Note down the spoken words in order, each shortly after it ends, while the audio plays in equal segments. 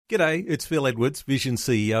G'day, it's Phil Edwards, Vision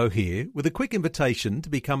CEO here, with a quick invitation to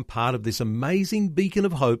become part of this amazing beacon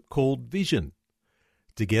of hope called Vision.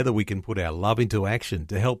 Together we can put our love into action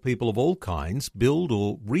to help people of all kinds build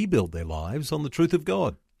or rebuild their lives on the truth of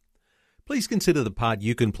God. Please consider the part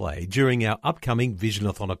you can play during our upcoming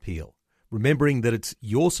Visionathon appeal, remembering that it's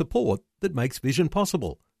your support that makes Vision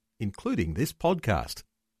possible, including this podcast.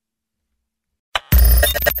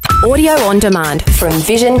 Audio on demand from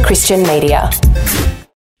Vision Christian Media.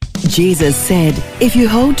 Jesus said, "If you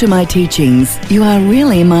hold to my teachings, you are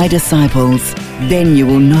really my disciples. Then you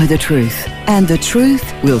will know the truth, and the truth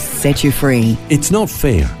will set you free." It's not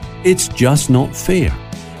fair. It's just not fair.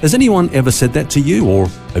 Has anyone ever said that to you, or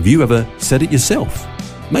have you ever said it yourself?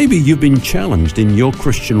 Maybe you've been challenged in your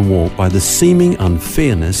Christian walk by the seeming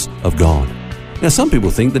unfairness of God. Now, some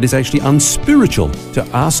people think that it's actually unspiritual to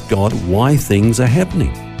ask God why things are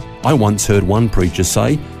happening. I once heard one preacher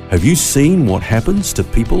say, "Have you seen what happens to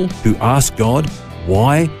people who ask God,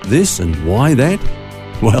 why this and why that?"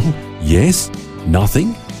 Well, yes,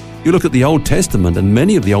 nothing. You look at the Old Testament, and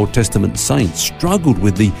many of the Old Testament saints struggled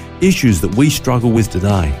with the issues that we struggle with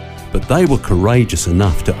today, but they were courageous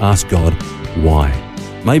enough to ask God, why?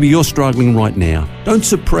 Maybe you're struggling right now. Don't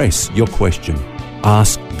suppress your question.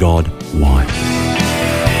 Ask God why.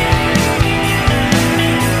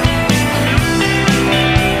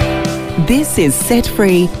 This is Set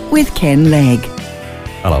Free with Ken Legg.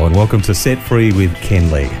 Hello and welcome to Set Free with Ken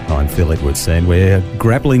Legg. I'm Phil Edwards and we're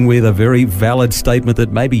grappling with a very valid statement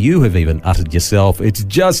that maybe you have even uttered yourself. It's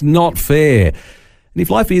just not fair. And if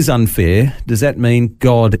life is unfair, does that mean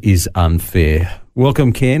God is unfair?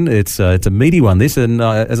 Welcome, Ken. It's a meaty one, this, and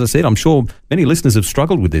as I said, I'm sure many listeners have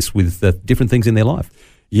struggled with this, with different things in their life.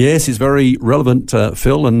 Yes, it's very relevant,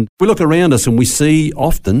 Phil, and we look around us and we see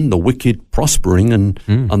often the wicked prospering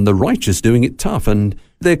and the righteous doing it tough, and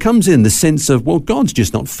there comes in the sense of, well, God's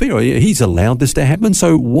just not fair. He's allowed this to happen,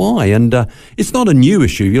 so why? And it's not a new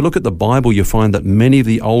issue. You look at the Bible, you find that many of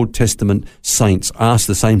the Old Testament saints ask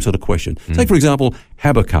the same sort of question. Take, for example,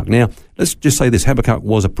 Habakkuk. Now, let's just say this, Habakkuk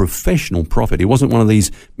was a professional prophet. He wasn't one of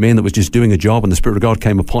these men that was just doing a job and the Spirit of God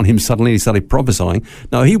came upon him suddenly and he started prophesying.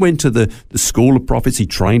 No, he went to the school of prophets, he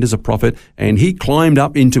trained as a prophet, and he climbed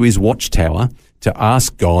up into his watchtower to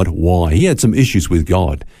ask God why. He had some issues with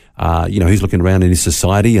God. He's looking around in his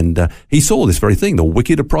society and he saw this very thing. The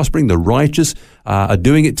wicked are prospering, the righteous are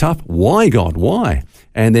doing it tough. Why, God? Why?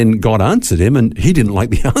 And then God answered him and he didn't like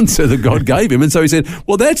the answer that God gave him. And so he said,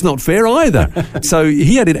 well, that's not fair either. So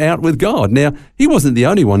he had it out with God. Now, he wasn't the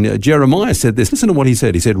only one. Jeremiah said this. Listen to what he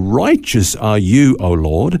said. He said, "Righteous are you, O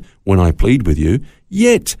Lord, when I plead with you.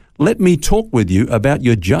 Yet let me talk with you about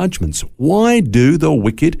your judgments. Why do the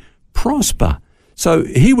wicked prosper?" So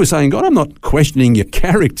he was saying, God, I'm not questioning your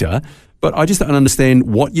character, but I just don't understand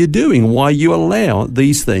what you're doing, why you allow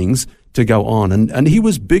these things to go on. And he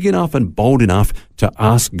was big enough and bold enough to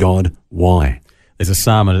ask God why. There's a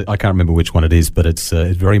psalm, I can't remember which one it is, but it's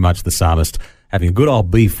very much the psalmist having a good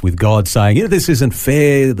old beef with God, saying, this isn't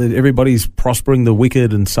fair, that everybody's prospering the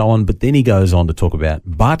wicked and so on. But then he goes on to talk about,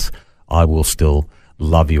 but I will still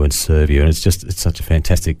love you and serve you. And it's such a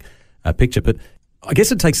fantastic picture. But I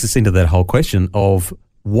guess it takes us into that whole question of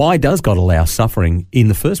why does God allow suffering in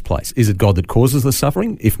the first place? Is it God that causes the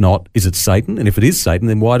suffering? If not, is it Satan? And if it is Satan,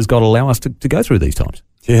 then why does God allow us to go through these times?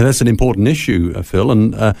 Yeah, that's an important issue, Phil.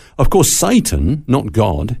 And of course, Satan, not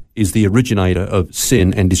God, is the originator of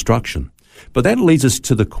sin and destruction. But that leads us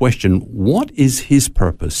to the question, what is his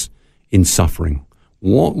purpose in suffering?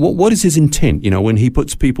 What is his intent, when he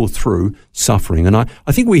puts people through suffering? And I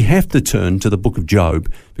think we have to turn to the book of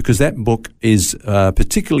Job because that book is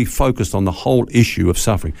particularly focused on the whole issue of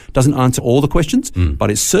suffering. It doesn't answer all the questions, but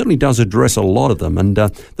it certainly does address a lot of them. And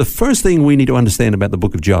the first thing we need to understand about the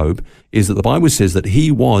book of Job is that the Bible says that he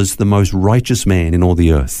was the most righteous man in all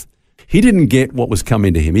the earth. He didn't get what was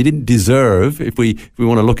coming to him. He didn't deserve, if we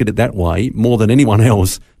want to look at it that way, more than anyone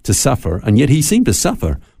else to suffer. And yet he seemed to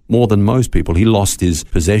suffer more than most people. He lost his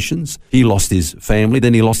possessions, he lost his family,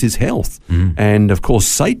 then he lost his health. And of course,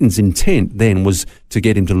 Satan's intent then was to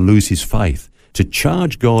get him to lose his faith, to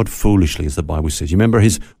charge God foolishly, as the Bible says. You remember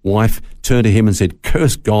his wife turned to him and said,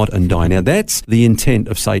 "Curse God and die." Now that's the intent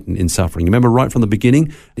of Satan in suffering. You remember right from the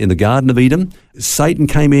beginning in the Garden of Eden, Satan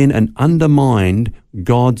came in and undermined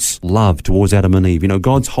God's love towards Adam and Eve.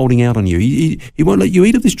 God's holding out on you. He won't let you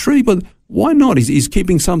eat of this tree, but why not? He's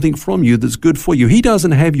keeping something from you that's good for you. He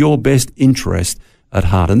doesn't have your best interest at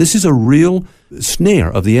heart. And this is a real snare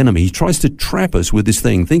of the enemy. He tries to trap us with this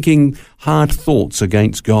thing, thinking hard thoughts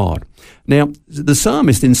against God. Now, the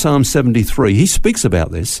psalmist in Psalm 73, he speaks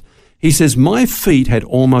about this. He says, "My feet had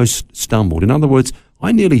almost stumbled." In other words,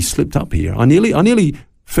 I nearly slipped up here. I nearly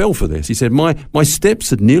fell for this. He said, my steps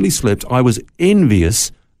had nearly slipped. I was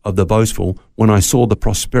envious of the boastful when I saw the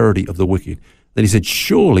prosperity of the wicked. Then he said,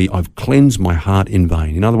 surely I've cleansed my heart in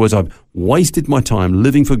vain. In other words, I've wasted my time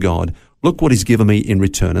living for God. Look what he's given me in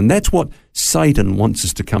return. And that's what Satan wants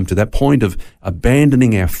us to come to, that point of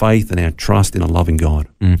abandoning our faith and our trust in a loving God.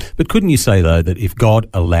 But couldn't you say, though, that if God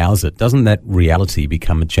allows it, doesn't that reality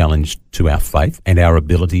become a challenge to our faith and our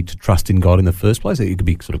ability to trust in God in the first place? It could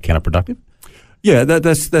be sort of counterproductive. Yeah,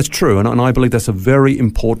 that's true, and I believe that's a very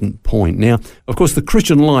important point. Now, of course, the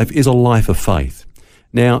Christian life is a life of faith.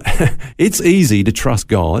 Now, it's easy to trust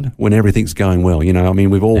God when everything's going well. You know, I mean,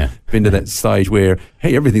 we've all been to that stage where,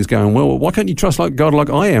 hey, everything's going well. Why can't you trust God like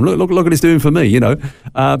I am? Look what he's doing for me, you know.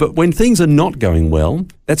 But when things are not going well,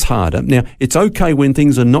 that's harder. Now, it's okay when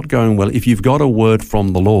things are not going well if you've got a word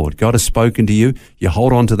from the Lord. God has spoken to you. You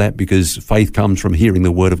hold on to that because faith comes from hearing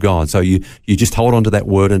the word of God. So you just hold on to that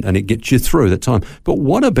word and it gets you through that time. But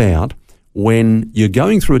what about when you're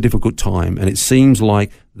going through a difficult time and it seems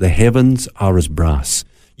like the heavens are as brass?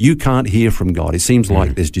 You can't hear from God. It seems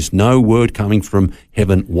like there's just no word coming from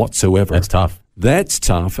heaven whatsoever. That's tough. That's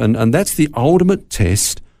tough, and that's the ultimate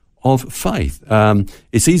test of faith.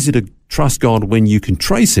 It's easy to trust God when you can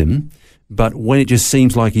trace him, but when it just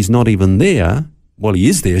seems like he's not even there, well, he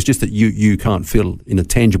is there. It's just that you can't feel in a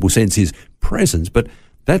tangible sense his presence, but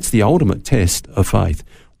that's the ultimate test of faith.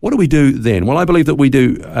 What do we do then? Well, I believe that we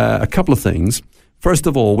do a couple of things. First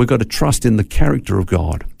of all, we've got to trust in the character of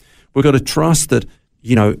God. We've got to trust that,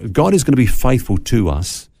 you know, God is going to be faithful to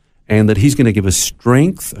us and that he's going to give us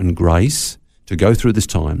strength and grace to go through this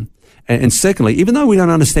time. And secondly, even though we don't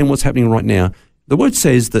understand what's happening right now, the word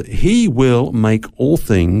says that he will make all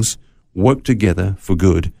things work together for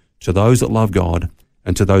good to those that love God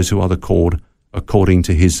and to those who are called according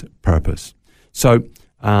to his purpose. So,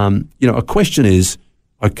 a question is,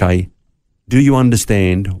 okay, do you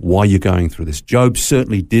understand why you're going through this? Job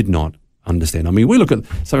certainly did not understand. I mean, we look at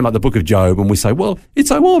something like the book of Job and we say, well, it's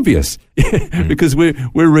so obvious because we're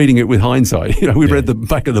reading it with hindsight. You know, we read the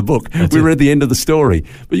back of the book. We read the end of the story.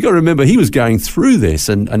 But you've got to remember, he was going through this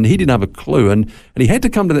and he didn't have a clue. And he had to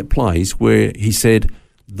come to that place where he said,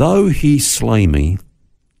 though he slay me,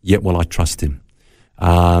 yet will I trust him.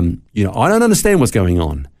 I don't understand what's going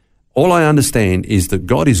on. All I understand is that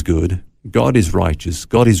God is good, God is righteous,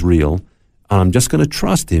 God is real. I'm just going to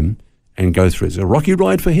trust him and go through it. It's a rocky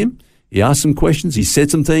ride for him. He asked some questions. He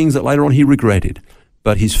said some things that later on he regretted.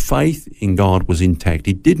 But his faith in God was intact.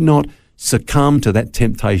 He did not succumb to that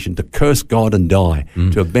temptation to curse God and die,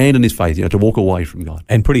 to abandon his faith, to walk away from God.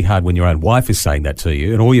 And pretty hard when your own wife is saying that to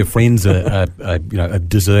you and all your friends are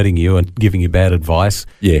deserting you and giving you bad advice.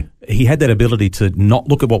 Yeah. He had that ability to not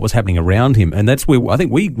look at what was happening around him. And that's where I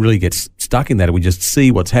think we really get stuck in that. We just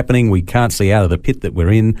see what's happening. We can't see out of the pit that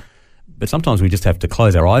we're in. But sometimes we just have to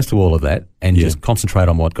close our eyes to all of that and just concentrate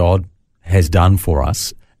on what God has done for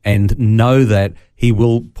us and know that he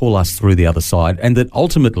will pull us through the other side and that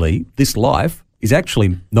ultimately this life is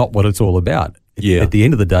actually not what it's all about. At the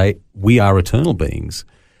end of the day, we are eternal beings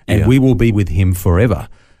and we will be with him forever.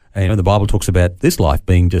 And the Bible talks about this life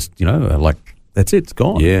being just, like that's it, it's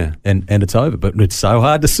gone. Yeah. And it's over. But it's so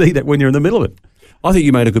hard to see that when you're in the middle of it. I think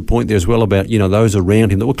you made a good point there as well about, those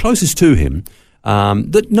around him that were closest to him.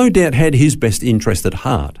 That no doubt had his best interest at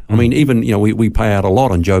heart. I mean, even, we pay out a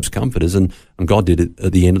lot on Job's comforters, and God did it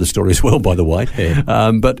at the end of the story as well, by the way.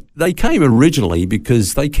 Yeah. But they came originally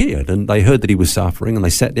because they cared, and they heard that he was suffering, and they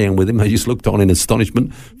sat down with him. They just looked on in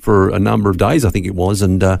astonishment for a number of days, I think it was,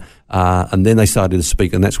 and then they started to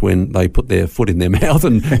speak, and that's when they put their foot in their mouth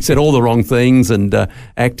and said all the wrong things and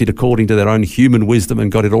acted according to their own human wisdom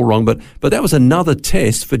and got it all wrong. But that was another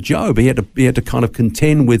test for Job. He had to kind of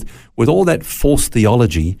contend with all that false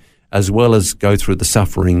theology as well as go through the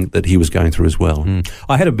suffering that he was going through as well.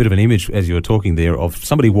 I had a bit of an image as you were talking there of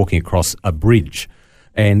somebody walking across a bridge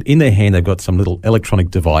and in their hand they've got some little electronic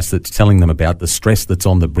device that's telling them about the stress that's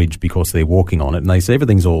on the bridge because they're walking on it and they say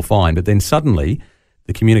everything's all fine, but then suddenly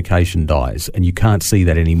the communication dies and you can't see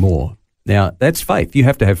that anymore. Now, that's faith. You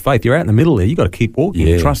have to have faith. You're out in the middle there. You've got to keep walking.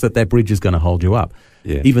 Yeah. Trust that bridge is going to hold you up,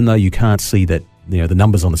 even though you can't see that the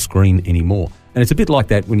numbers on the screen anymore. And it's a bit like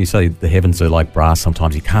that when you say the heavens are like brass.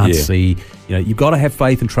 Sometimes you can't see. You've got to have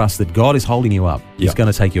faith and trust that God is holding you up. He's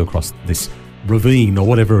going to take you across this ravine or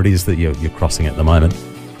whatever it is that you're crossing at the moment.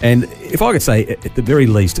 And if I could say, at the very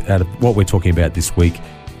least, out of what we're talking about this week,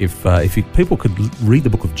 if people could read the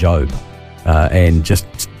book of Job and just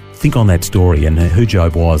think on that story and who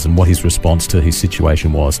Job was and what his response to his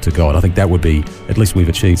situation was to God, I think that would be, at least we've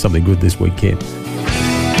achieved something good this weekend.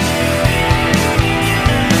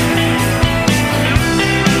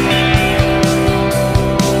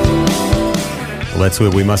 that's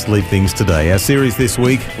where we must leave things today. Our series this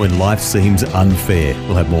week, When Life Seems Unfair.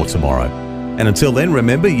 We'll have more tomorrow. And until then,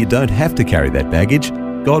 remember, you don't have to carry that baggage.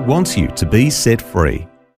 God wants you to be set free.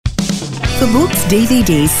 For books,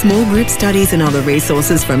 DVDs, small group studies and other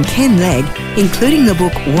resources from Ken Legg, including the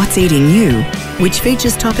book What's Eating You, which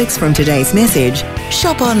features topics from today's message,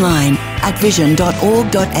 shop online at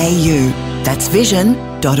vision.org.au. That's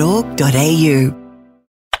vision.org.au.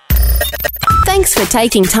 Thanks for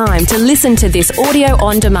taking time to listen to this audio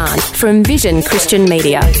on demand from Vision Christian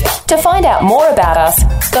Media. To find out more about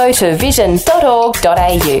us, go to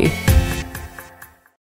vision.org.au.